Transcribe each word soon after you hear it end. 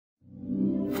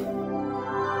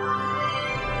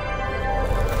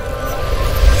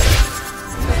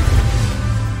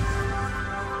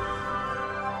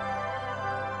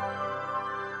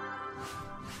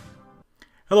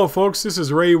Hello folks, this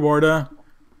is Ray Warda,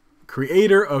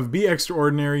 creator of Be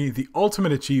Extraordinary, the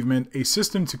Ultimate Achievement, a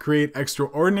system to create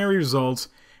extraordinary results,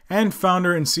 and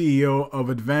founder and CEO of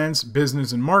Advanced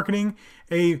Business and Marketing,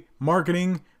 a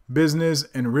marketing, business,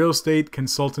 and real estate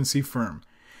consultancy firm.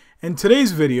 In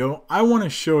today's video, I want to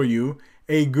show you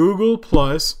a Google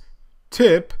Plus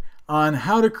tip on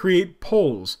how to create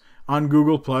polls on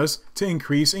Google Plus to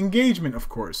increase engagement, of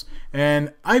course.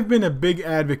 And I've been a big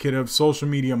advocate of social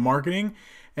media marketing,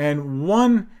 and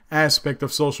one aspect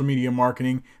of social media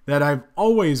marketing that I've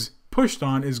always pushed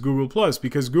on is Google Plus,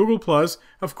 because Google Plus,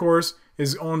 of course,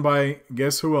 is owned by,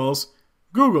 guess who else?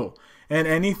 Google. And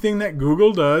anything that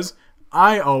Google does,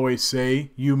 I always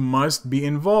say you must be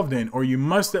involved in, or you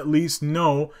must at least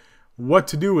know what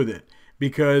to do with it,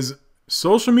 because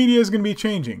social media is going to be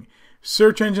changing.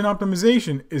 Search engine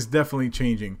optimization is definitely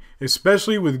changing,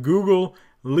 especially with Google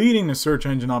leading the search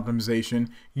engine optimization.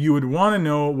 You would want to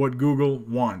know what Google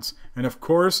wants. And of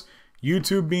course,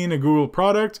 YouTube being a Google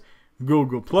product,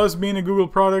 Google Plus being a Google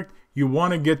product, you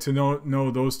want to get to know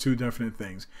those two definite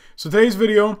things. So today's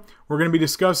video, we're going to be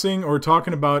discussing or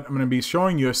talking about, I'm going to be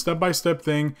showing you a step-by-step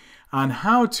thing on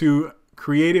how to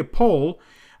create a poll.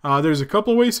 There's a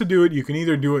couple of ways to do it. You can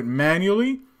either do it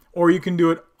manually, or you can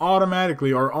do it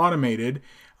automatically or automated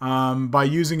by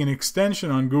using an extension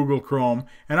on Google Chrome.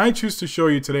 And I choose to show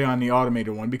you today on the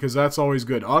automated one because that's always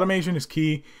good. Automation is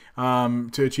key to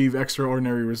achieve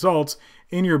extraordinary results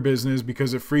in your business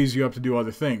because it frees you up to do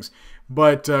other things.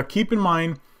 But keep in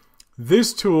mind,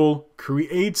 this tool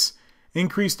creates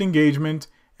increased engagement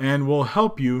and will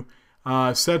help you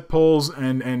set polls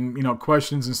and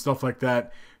questions and stuff like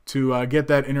that to get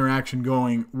that interaction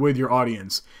going with your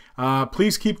audience.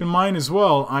 Please keep in mind as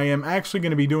well, I am actually going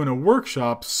to be doing a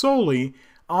workshop solely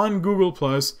on Google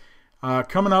Plus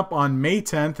coming up on May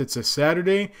 10th. It's a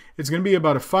Saturday. It's going to be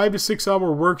about a 5 to 6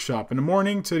 hour workshop in the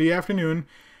morning to the afternoon.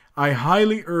 I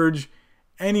highly urge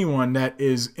anyone that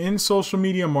is in social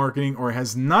media marketing or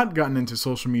has not gotten into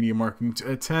social media marketing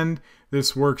to attend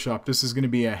this workshop. This is going to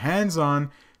be a hands-on,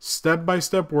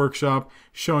 step-by-step workshop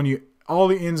showing you all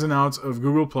the ins and outs of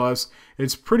Google Plus.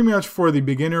 It's pretty much for the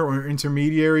beginner or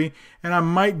intermediary, and I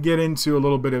might get into a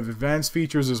little bit of advanced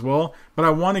features as well, but I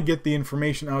want to get the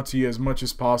information out to you as much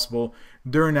as possible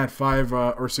during that 5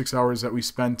 or 6 hours that we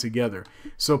spend together.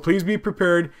 So please be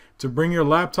prepared to bring your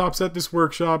laptops at this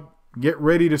workshop. Get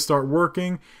ready to start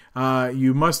working.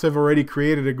 You must have already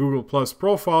created a Google Plus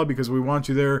profile because we want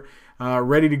you there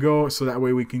ready to go, so that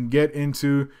way we can get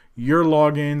into your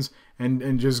logins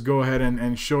and just go ahead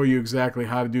and show you exactly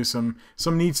how to do some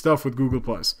neat stuff with Google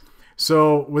Plus.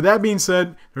 So with that being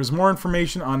said, there's more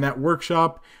information on that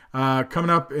workshop coming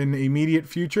up in the immediate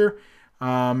future.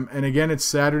 And again, it's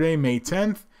Saturday, May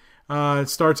 10th. It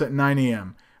starts at 9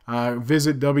 a.m.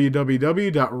 Visit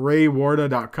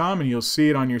www.raywarda.com and you'll see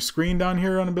it on your screen down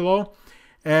here on below.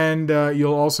 And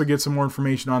you'll also get some more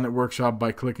information on that workshop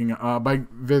by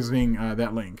visiting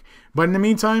that link. But in the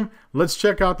meantime, let's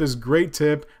check out this great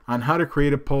tip on how to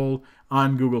create a poll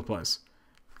on Google Plus.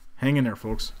 Hang in there,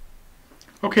 folks.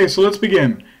 Okay, so let's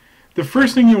begin. The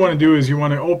first thing you want to do is you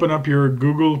want to open up your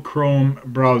Google Chrome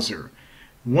browser.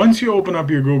 Once you open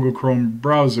up your Google Chrome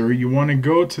browser, you want to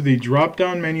go to the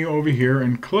drop-down menu over here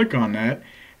and click on that,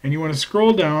 and you want to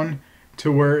scroll down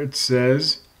to where it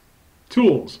says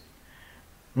Tools.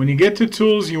 When you get to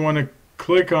Tools, you want to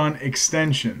click on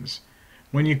Extensions.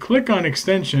 When you click on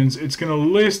Extensions, it's going to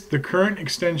list the current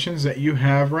extensions that you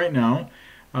have right now.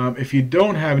 If you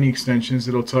don't have any extensions,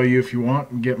 it'll tell you if you want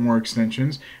to get more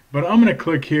extensions. But I'm going to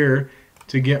click here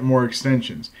to get more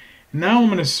extensions. Now I'm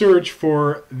going to search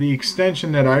for the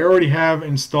extension that I already have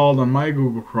installed on my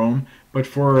Google Chrome, but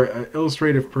for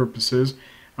illustrative purposes,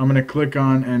 I'm going to click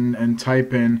on and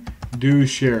type in Do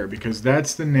Share, because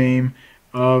that's the name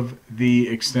of the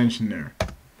extension there.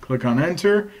 Click on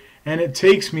Enter, and it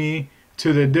takes me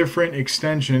to the different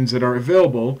extensions that are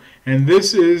available, and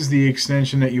this is the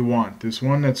extension that you want, this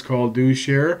one that's called Do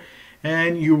Share,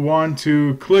 and you want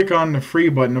to click on the free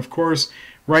button. Of course,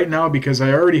 right now, because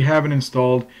I already have it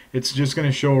installed, it's just going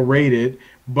to show rated,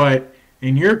 but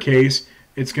in your case,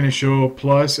 it's going to show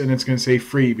plus and it's going to say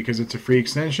free because it's a free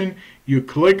extension. You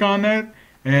click on that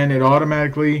and it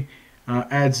automatically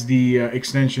adds the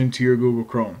extension to your Google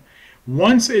Chrome.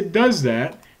 Once it does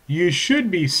that, you should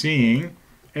be seeing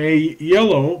a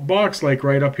yellow box like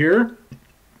right up here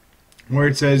where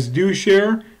it says Do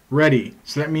Share Ready.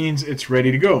 So that means it's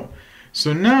ready to go.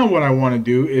 So now what I want to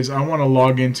do is I want to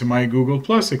log into my Google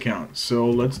Plus account. So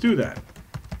let's do that.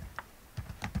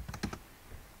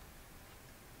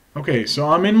 Okay, so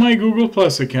I'm in my Google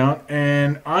Plus account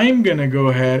and I'm going to go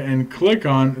ahead and click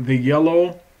on the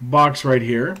yellow box right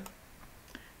here.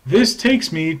 this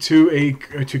takes me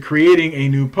to creating a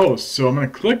new post. So I'm going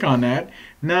to click on that.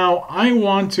 Now I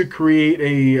want to create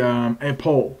a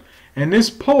poll, and this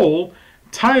poll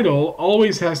title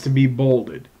always has to be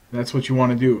bolded. That's what you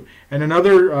want to do. And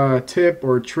another tip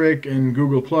or trick in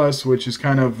Google Plus, which is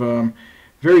kind of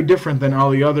very different than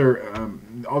all the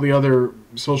other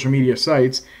social media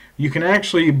sites, you can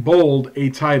actually bold a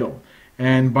title.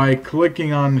 And by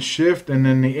clicking on Shift and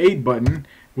then the 8 button,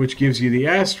 which gives you the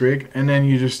asterisk, and then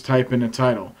you just type in a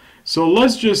title. So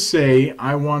let's just say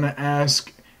I want to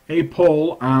ask a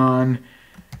poll on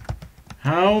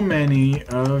how many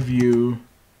of you,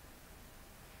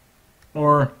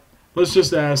 or let's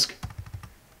just ask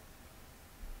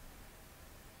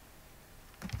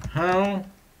how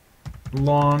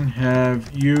long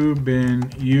have you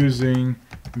been using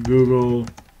Google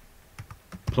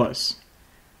Plus?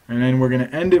 And then we're going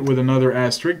to end it with another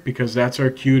asterisk because that's our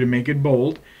cue to make it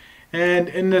bold. And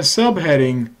in the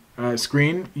subheading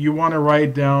screen, you want to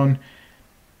write down,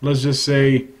 let's just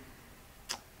say,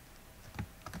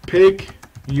 pick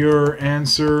your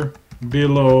answer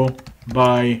below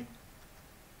by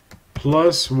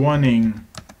 +1ing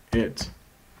it.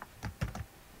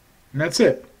 And that's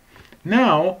it.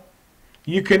 Now,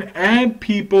 you can add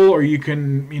people, or you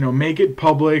can, make it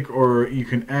public, or you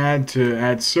can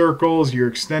add circles, your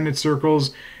extended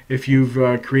circles, if you've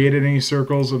created any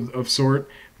circles of sort.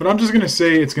 But I'm just going to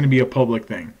say it's going to be a public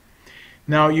thing.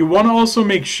 Now, you want to also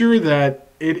make sure that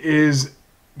it is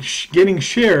getting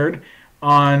shared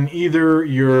on either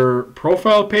your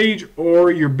profile page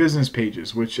or your business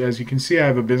pages, which, as you can see, I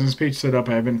have a business page set up.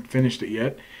 I haven't finished it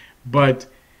yet. But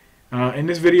in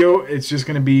this video, it's just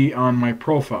going to be on my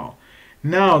profile.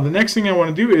 Now, the next thing I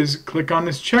want to do is click on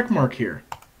this check mark here.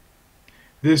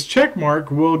 This check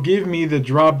mark will give me the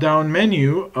drop-down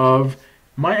menu of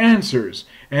my answers,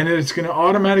 and it's going to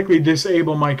automatically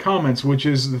disable my comments, which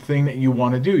is the thing that you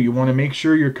want to do. You want to make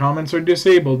sure your comments are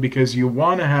disabled because you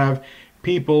want to have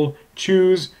people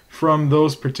choose from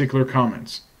those particular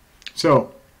comments.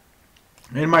 So,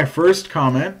 in my first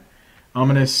comment, I'm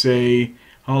going to say,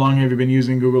 how long have you been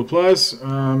using Google Plus?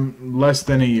 Less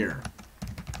than a year.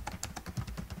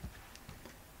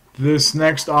 This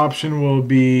next option will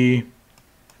be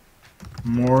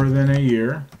more than a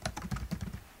year.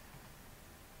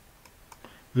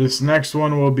 This next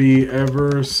one will be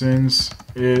ever since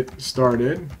it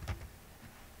started.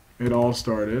 It all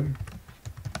started.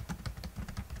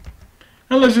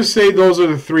 And let's just say those are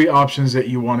the 3 options that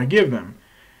you want to give them.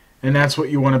 And that's what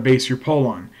you want to base your poll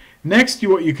on. Next,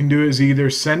 what you can do is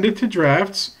either send it to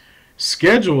drafts,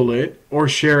 schedule it, or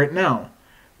share it now.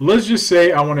 Let's just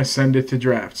say I want to send it to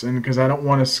drafts, and because I don't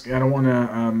want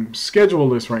to schedule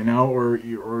this right now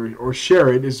or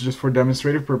share it, it's just for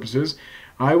demonstrative purposes.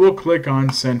 I will click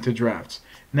on send to drafts.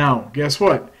 Now, guess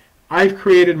what? I've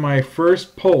created my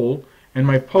first poll, and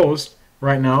my post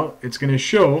right now it's going to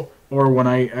show, or when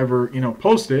I ever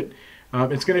post it,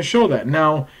 it's going to show that.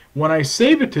 Now, when I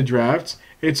save it to drafts,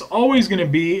 it's always going to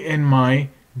be in my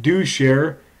do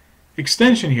share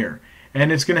extension here. And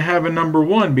it's going to have a number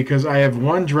 1 because I have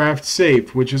 1 draft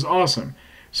saved, which is awesome.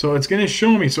 So it's going to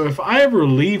show me. So if I ever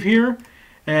leave here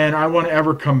and I want to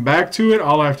ever come back to it,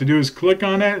 all I have to do is click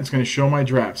on that. It's going to show my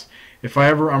drafts. If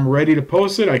I'm ready to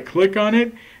post it, I click on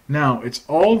it. Now it's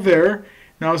all there.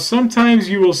 Now sometimes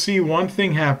you will see one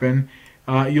thing happen.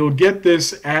 You'll get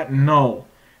this at null.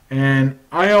 And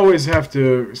I always have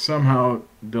to somehow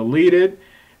delete it.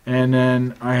 And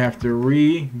then I have to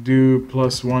redo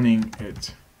 +1ing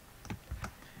it.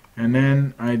 And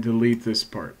then I delete this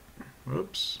part.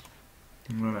 Whoops.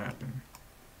 What happened?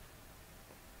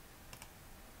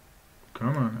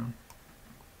 Come on now.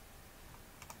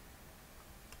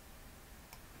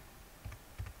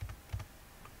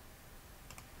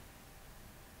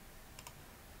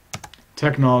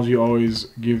 Technology always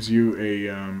gives you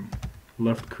a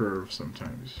left curve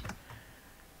sometimes.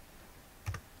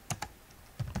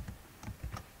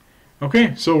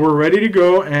 Okay, so we're ready to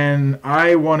go, and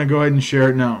I want to go ahead and share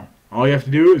it now. All you have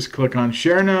to do is click on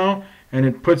Share Now, and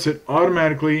it puts it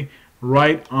automatically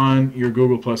right on your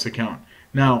Google Plus account.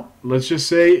 Now, let's just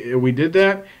say we did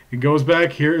that. It goes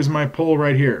back. Here is my poll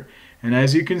right here. And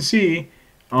as you can see,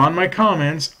 on my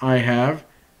comments, I have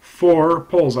 4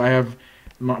 polls. I have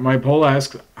my poll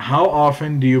asks, how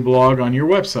often do you blog on your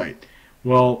website?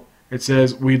 Well, it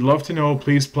says, we'd love to know.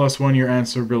 Please +1 your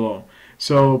answer below.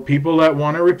 So people that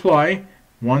want to reply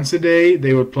once a day,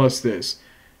 they would plus this.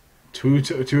 2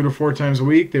 to 4 times a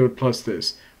week, they would plus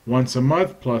this. Once a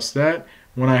month, plus that.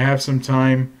 When I have some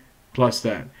time, plus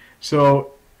that.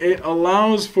 So it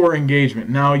allows for engagement.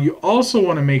 Now you also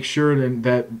want to make sure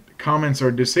that comments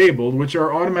are disabled, which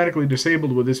are automatically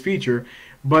disabled with this feature,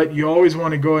 but you always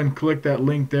want to go and click that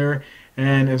link there.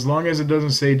 And as long as it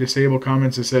doesn't say disable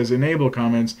comments, it says enable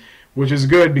comments, which is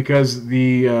good because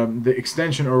the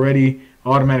extension already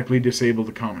automatically disabled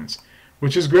the comments,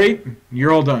 which is great.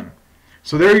 You're all done.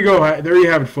 So there you go. There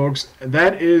you have it, folks.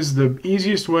 That is the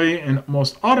easiest way and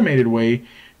most automated way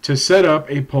to set up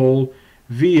a poll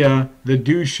via the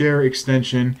Do Share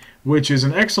extension, which is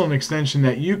an excellent extension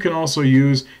that you can also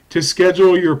use to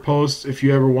schedule your posts if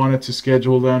you ever wanted to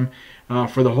schedule them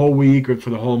for the whole week or for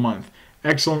the whole month.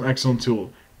 Excellent, excellent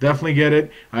tool. Definitely get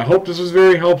it. I hope this was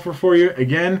very helpful for you.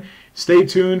 Again, stay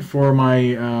tuned for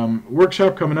my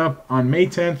workshop coming up on May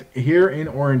 10th here in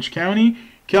Orange County,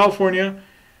 California.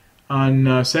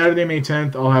 On Saturday, May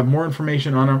 10th, I'll have more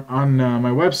information on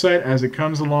my website as it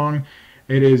comes along.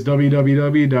 It is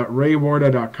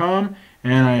www.raywarda.com,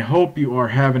 and I hope you are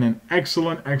having an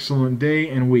excellent, excellent day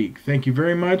and week. Thank you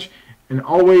very much, and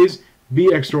always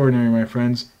be extraordinary, my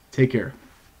friends. Take care.